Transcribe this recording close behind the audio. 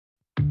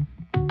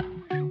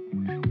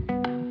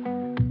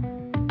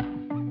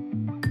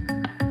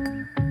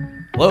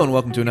Hello and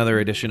welcome to another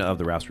edition of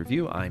the Rouse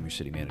Review. I'm your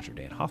city manager,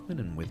 Dan Hoffman,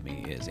 and with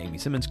me is Amy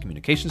Simmons,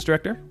 communications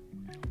director.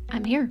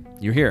 I'm here.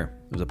 You're here.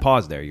 There was a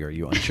pause there. Are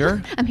you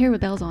unsure? I'm here with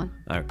bells on.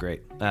 Oh,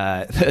 great.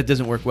 That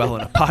doesn't work well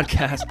in a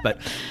podcast,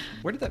 but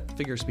where did that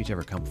figure of speech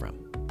ever come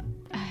from?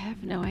 I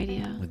have no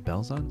idea. With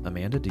bells on?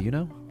 Amanda, do you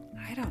know?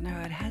 I don't know.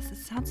 It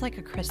sounds like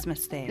a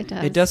Christmas thing. It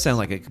does. It does sound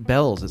like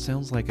bells. It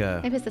sounds like a...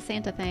 Maybe it's the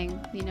Santa thing.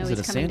 You know, Is he's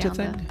it a coming Santa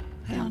down thing?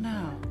 I don't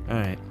know. All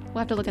right. We'll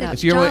have to look it up.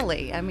 It's you're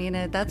jolly. I mean,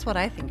 that's what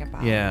I think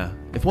about. Yeah.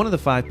 If one of the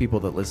 5 people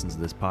that listens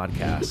to this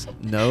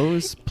podcast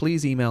knows,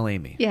 please email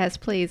Amy. Yes,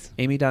 please.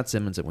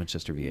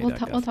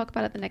 Amy.simmons@winchesterva.gov. We'll talk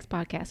about it at the next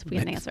podcast if we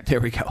have an answer.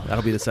 There we go.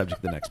 That'll be the subject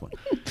of the next one.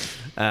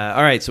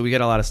 All right, so we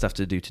got a lot of stuff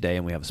to do today,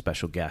 and we have a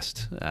special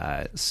guest.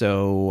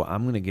 So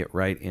I'm going to get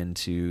right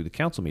into the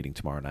council meeting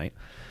tomorrow night.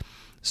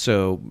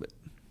 So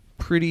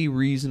pretty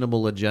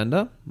reasonable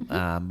agenda,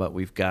 but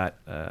we've got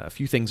a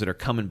few things that are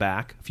coming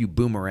back, a few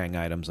boomerang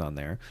items on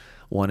there.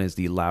 One is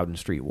the Loudon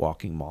Street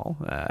Walking Mall.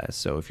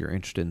 So if you're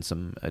interested in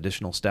some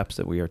additional steps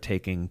that we are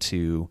taking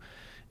to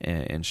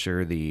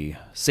ensure the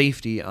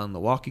safety on the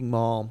walking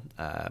mall,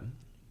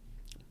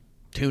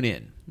 tune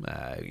in.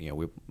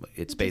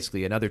 It's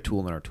basically another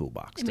tool in our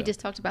toolbox. And we just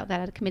talked about that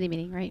at a committee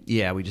meeting, right?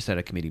 Yeah, we just had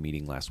a committee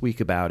meeting last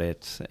week about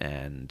it,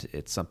 and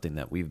it's something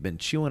that we've been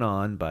chewing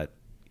on, but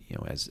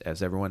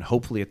as everyone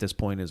hopefully at this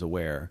point is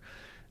aware,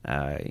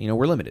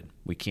 we're limited.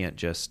 We can't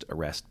just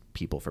arrest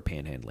people for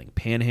panhandling.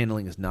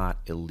 Panhandling is not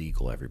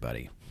illegal,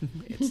 everybody.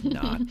 It's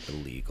not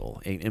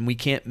illegal. And we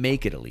can't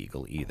make it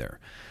illegal either.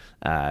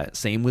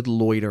 Same with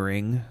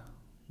loitering.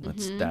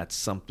 That's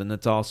something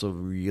that's also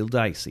real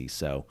dicey.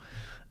 So,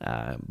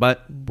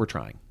 but we're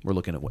trying. We're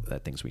looking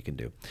at things we can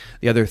do.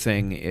 The other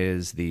thing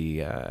is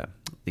the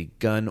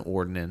gun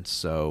ordinance.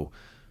 So,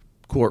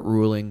 court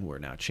ruling, we're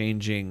now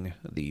changing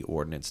the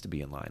ordinance to be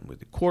in line with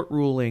the court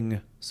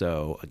ruling.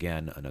 So,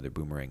 again, another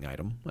boomerang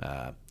item.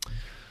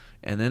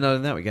 And then other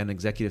than that, we got an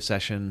executive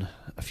session,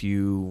 a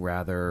few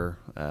rather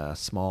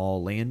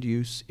small land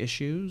use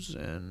issues,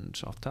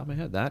 and off the top of my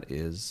head, that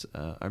is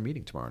our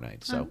meeting tomorrow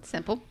night. So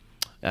simple.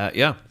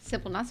 Yeah.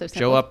 Simple, not so simple.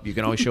 Show up. You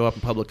can always show up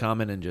in public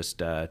comment and just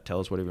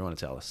tell us whatever you want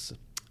to tell us.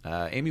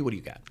 Amy, what do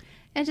you got?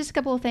 And just a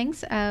couple of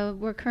things.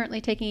 We're currently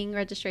taking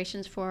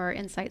registrations for our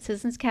Insight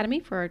Citizens Academy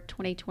for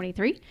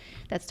 2023.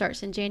 That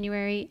starts in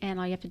January, and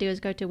all you have to do is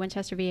go to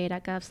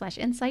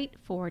winchesterva.gov/insight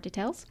for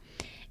details.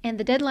 And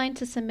the deadline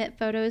to submit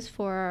photos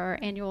for our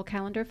annual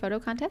calendar photo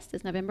contest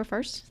is November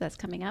 1st, so that's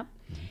coming up.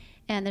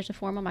 And there's a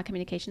form on my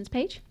communications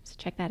page, so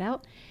check that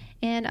out.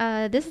 And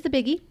this is the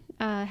biggie.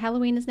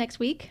 Halloween is next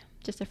week.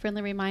 Just a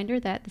friendly reminder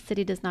that the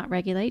city does not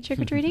regulate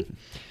trick-or-treating.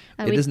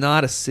 It is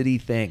not a city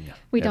thing.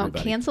 We don't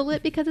cancel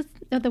it because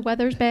the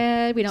weather's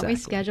bad. We don't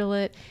Exactly.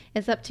 reschedule it.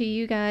 It's up to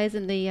you guys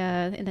in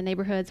the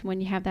neighborhoods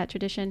when you have that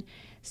tradition.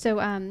 So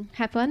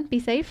have fun, be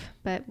safe,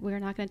 but we're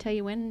not going to tell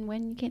you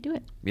when you can't do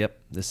it. Yep.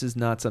 This is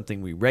not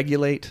something we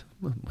regulate.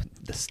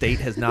 The state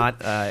has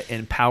not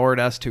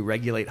empowered us to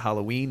regulate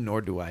Halloween,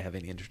 nor do I have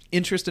any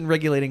interest in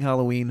regulating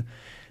Halloween.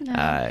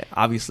 No.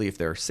 Obviously, if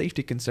there are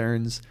safety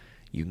concerns,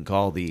 you can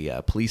call the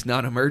police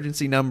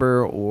non-emergency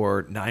number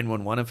or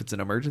 911 if it's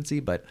an emergency.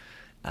 But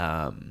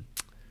don't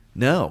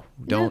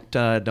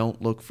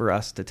look for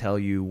us to tell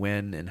you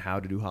when and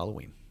how to do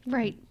Halloween.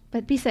 Right.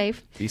 But be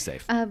safe. Be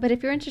safe. But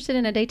if you're interested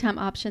in a daytime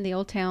option, the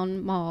Old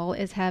Town Mall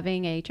is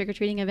having a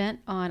trick-or-treating event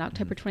on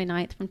October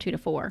 29th from 2 to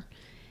 4.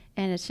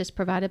 And it's just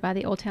provided by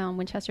the Old Town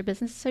Winchester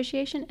Business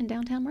Association and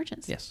Downtown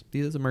Merchants. Yes,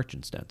 these are the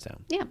merchants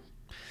downtown. Yeah.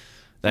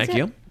 Thank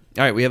you. All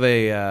right, we have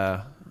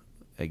a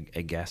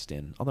guest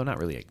in, although not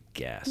really a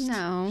guest.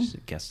 No. She's a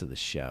guest of the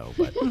show.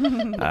 But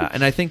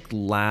and I think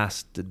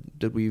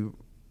did we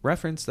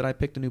reference that I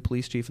picked a new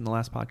police chief in the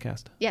last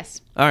podcast?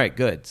 Yes. All right,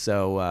 good.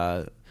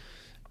 So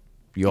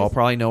you all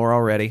probably know her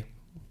already,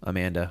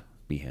 Amanda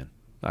Behan.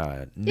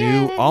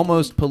 New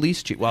almost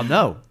police chief. Well,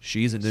 no,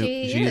 she's the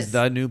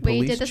new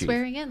police chief. We did the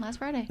swearing in last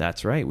Friday.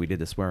 That's right. We did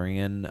the swearing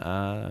in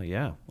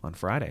on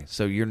Friday.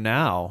 So you've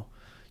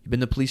been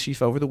the police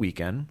chief over the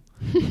weekend.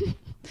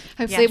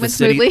 Hopefully it went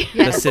smoothly.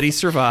 The city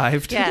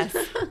survived. Yes.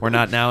 We're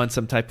not now in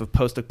some type of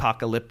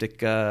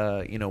post-apocalyptic,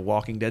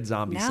 Walking Dead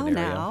zombie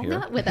scenario here.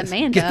 Not with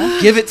Amanda.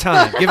 Give it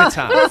time. Give it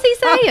time. What's he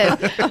saying?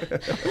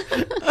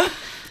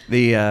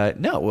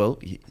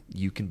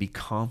 You can be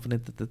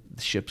confident that the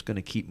ship's going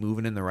to keep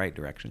moving in the right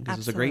direction because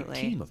it's a great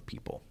team of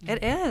people.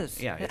 It is.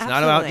 Yeah, it's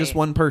not about just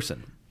one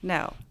person.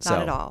 No,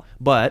 not at all.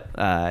 But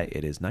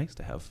it is nice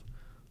to have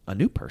a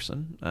new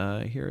person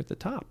here at the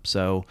top.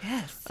 So,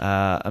 yes.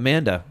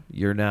 Amanda,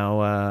 you're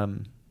now.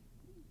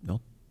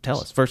 Tell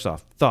us first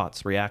off,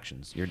 thoughts,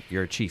 reactions.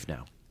 You're a chief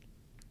now.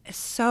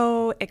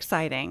 So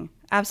exciting!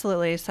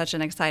 Absolutely, such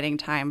an exciting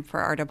time for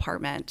our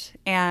department.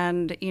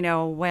 And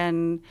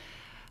when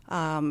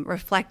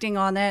reflecting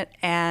on it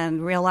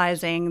and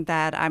realizing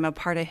that I'm a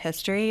part of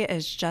history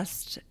is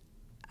just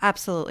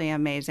absolutely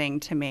amazing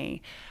to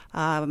me.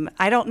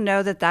 I don't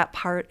know that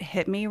part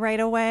hit me right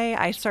away.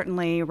 I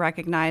certainly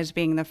recognize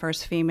being the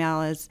first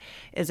female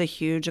is a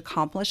huge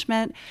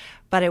accomplishment,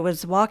 but it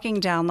was walking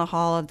down the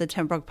hall of the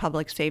Timbrook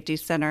Public Safety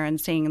Center and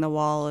seeing the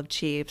wall of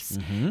chiefs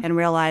and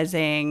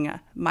realizing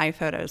my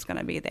photo is going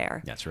to be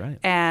there. That's right.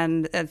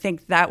 And I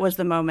think that was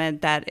the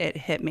moment that it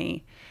hit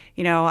me.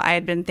 I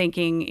had been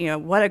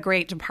thinking, what a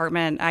great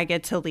department I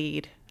get to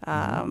lead.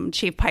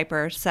 Chief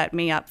Piper set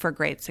me up for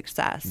great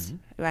success.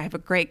 I have a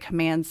great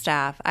command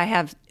staff. I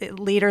have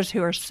leaders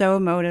who are so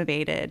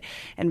motivated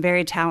and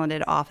very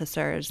talented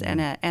officers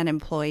and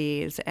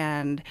employees,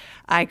 and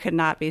I could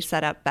not be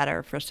set up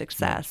better for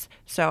success.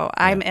 So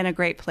I'm in a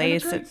great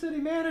place. And a great city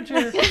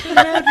manager. City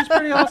manager's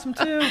pretty awesome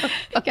too.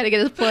 Got to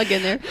get his plug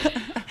in there.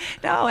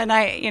 No, and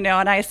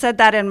I said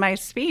that in my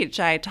speech.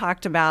 I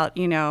talked about,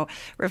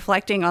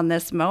 reflecting on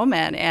this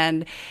moment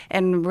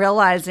and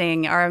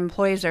realizing our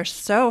employees are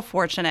so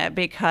fortunate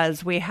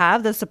because we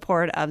have the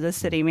support of the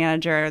city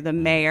manager, the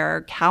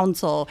mayor,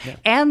 council,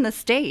 and the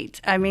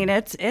state. I mean,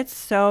 it's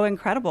so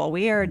incredible.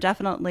 We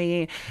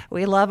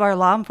love our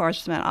law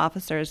enforcement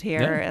officers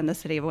here in the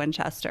city of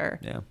Winchester.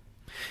 Yeah.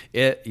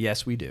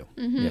 Yes, we do.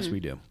 Yes, we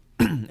do.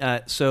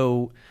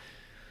 So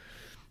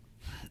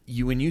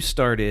when you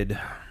started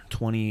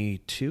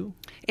 22?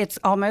 It's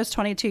almost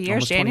 22 years,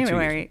 almost 22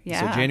 January. Years.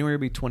 Yeah. So January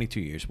will be 22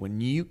 years.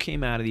 When you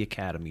came out of the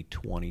academy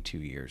 22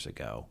 years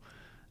ago,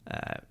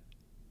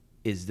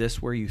 is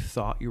this where you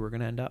thought you were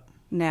going to end up?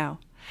 No.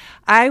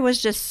 I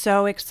was just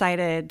so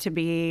excited to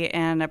be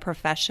in a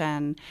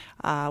profession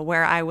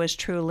where I was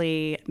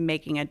truly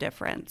making a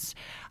difference.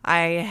 I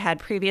had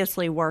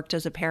previously worked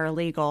as a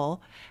paralegal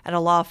at a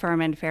law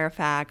firm in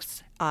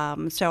Fairfax,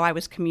 so I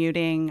was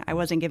commuting. I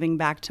wasn't giving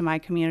back to my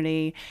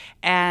community.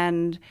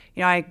 And,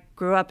 I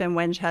grew up in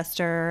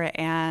Winchester,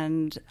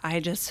 and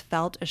I just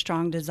felt a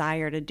strong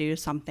desire to do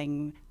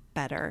something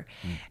better.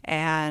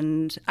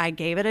 And I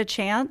gave it a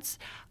chance.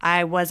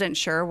 I wasn't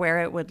sure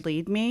where it would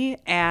lead me,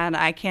 and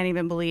I can't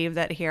even believe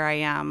that here I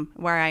am,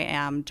 where I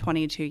am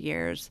 22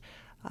 years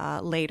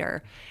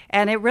later.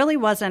 And it really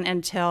wasn't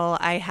until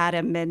I had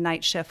a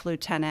midnight shift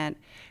lieutenant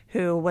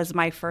who was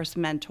my first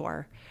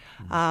mentor.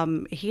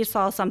 He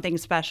saw something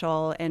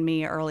special in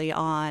me early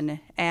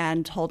on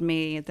and told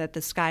me that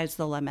the sky's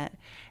the limit,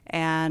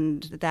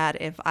 and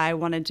that if I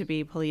wanted to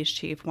be police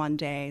chief one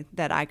day,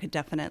 that I could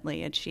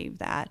definitely achieve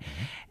that.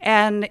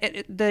 And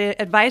the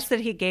advice that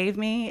he gave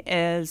me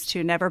is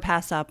to never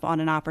pass up on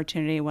an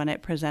opportunity when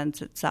it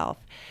presents itself.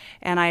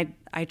 And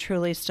I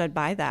truly stood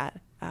by that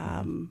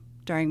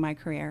during my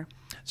career.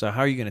 So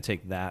how are you going to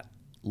take that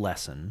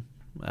lesson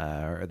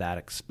or that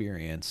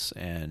experience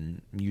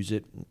and use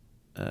it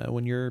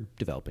when you're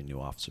developing new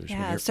officers?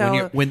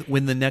 Yeah,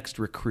 when the next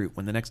recruit,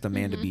 when the next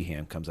Amanda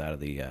Behan comes out of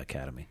the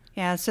academy?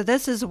 Yeah, so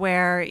this is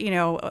where,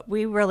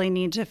 we really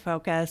need to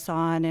focus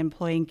on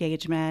employee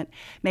engagement,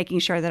 making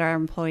sure that our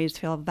employees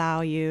feel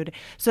valued.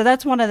 So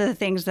that's one of the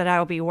things that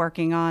I'll be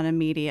working on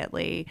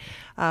immediately.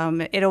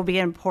 It'll be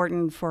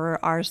important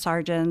for our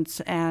sergeants,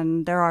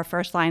 and they're our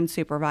first-line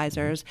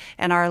supervisors,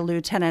 and our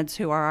lieutenants,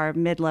 who are our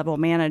mid-level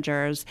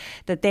managers,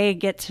 that they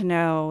get to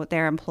know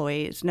their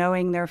employees,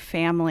 knowing their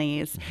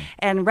families,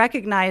 and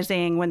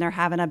recognizing when they're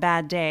having a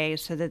bad day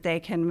so that they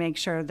can make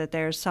sure that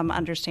there's some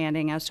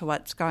understanding as to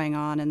what's going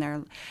on in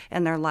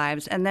their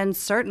lives. And then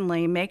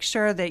certainly make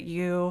sure that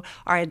you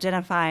are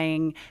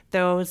identifying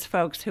those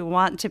folks who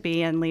want to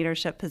be in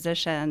leadership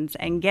positions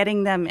and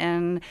getting them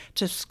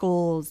into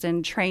schools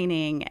and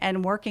training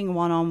and working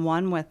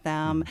one-on-one with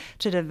them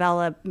to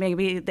develop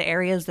maybe the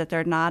areas that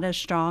they're not as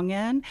strong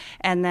in,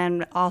 and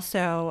then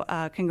also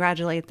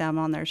congratulate them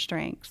on their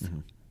strengths.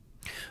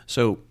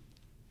 So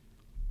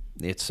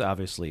it's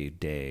obviously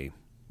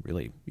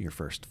really your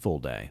first full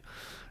day,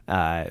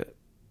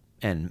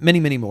 and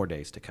many, many more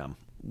days to come.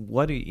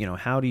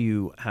 How do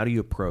you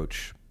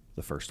approach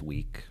the first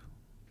week,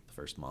 the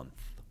first month,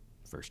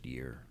 first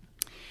year?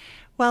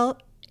 Well,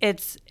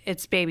 it's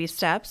baby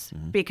steps,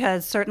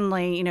 because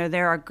certainly,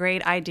 there are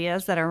great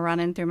ideas that are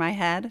running through my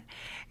head.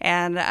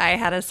 And I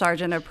had a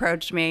sergeant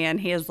approach me, and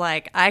he is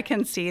like, I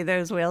can see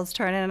those wheels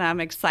turning.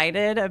 I'm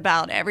excited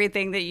about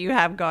everything that you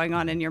have going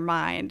on in your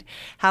mind.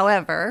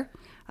 However,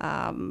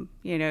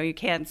 you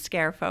can't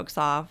scare folks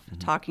off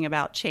talking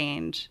about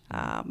change.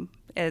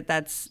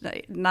 That's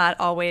not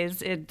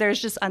always,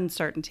 there's just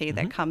uncertainty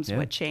that comes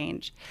with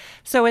change.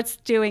 So it's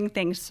doing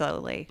things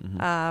slowly.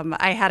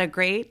 I had a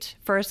great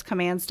first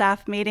command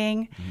staff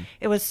meeting.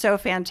 It was so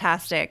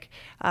fantastic.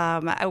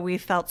 We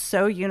felt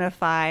so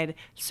unified,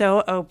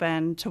 so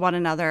open to one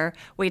another.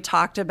 We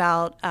talked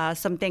about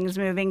some things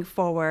moving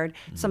forward,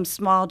 some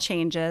small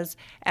changes.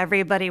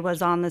 Everybody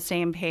was on the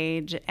same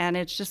page, and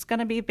it's just going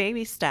to be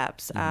baby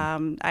steps.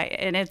 And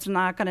it's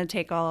not going to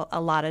take a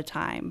lot of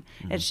time.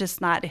 It's just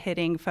not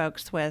hitting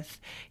folks with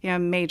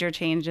major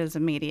changes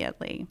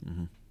immediately.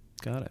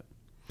 Got it.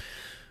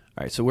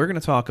 All right, so we're going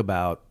to talk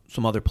about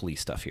some other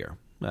police stuff here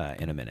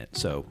in a minute.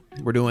 So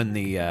we're doing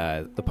the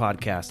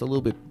podcast a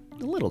little bit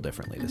a little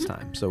differently this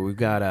time. So we've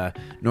got,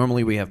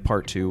 normally we have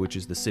part 2, which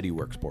is the City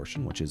Works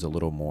portion, which is a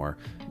little more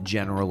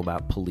general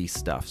about police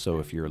stuff. So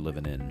if you're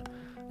living in,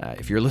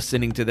 if you're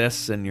listening to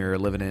this and you're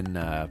living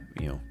in,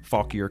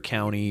 Fauquier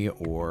County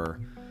or,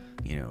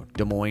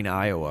 Des Moines,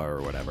 Iowa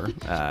or whatever,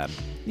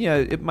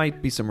 it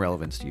might be some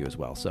relevance to you as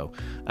well. So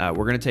we're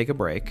going to take a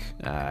break.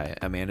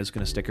 Amanda's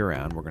going to stick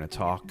around. We're going to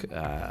talk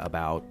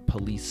about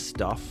police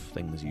stuff,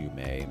 things you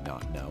may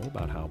not know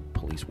about how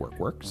police work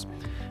works.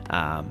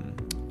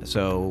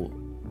 So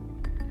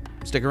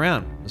stick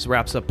around. This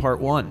wraps up part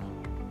 1.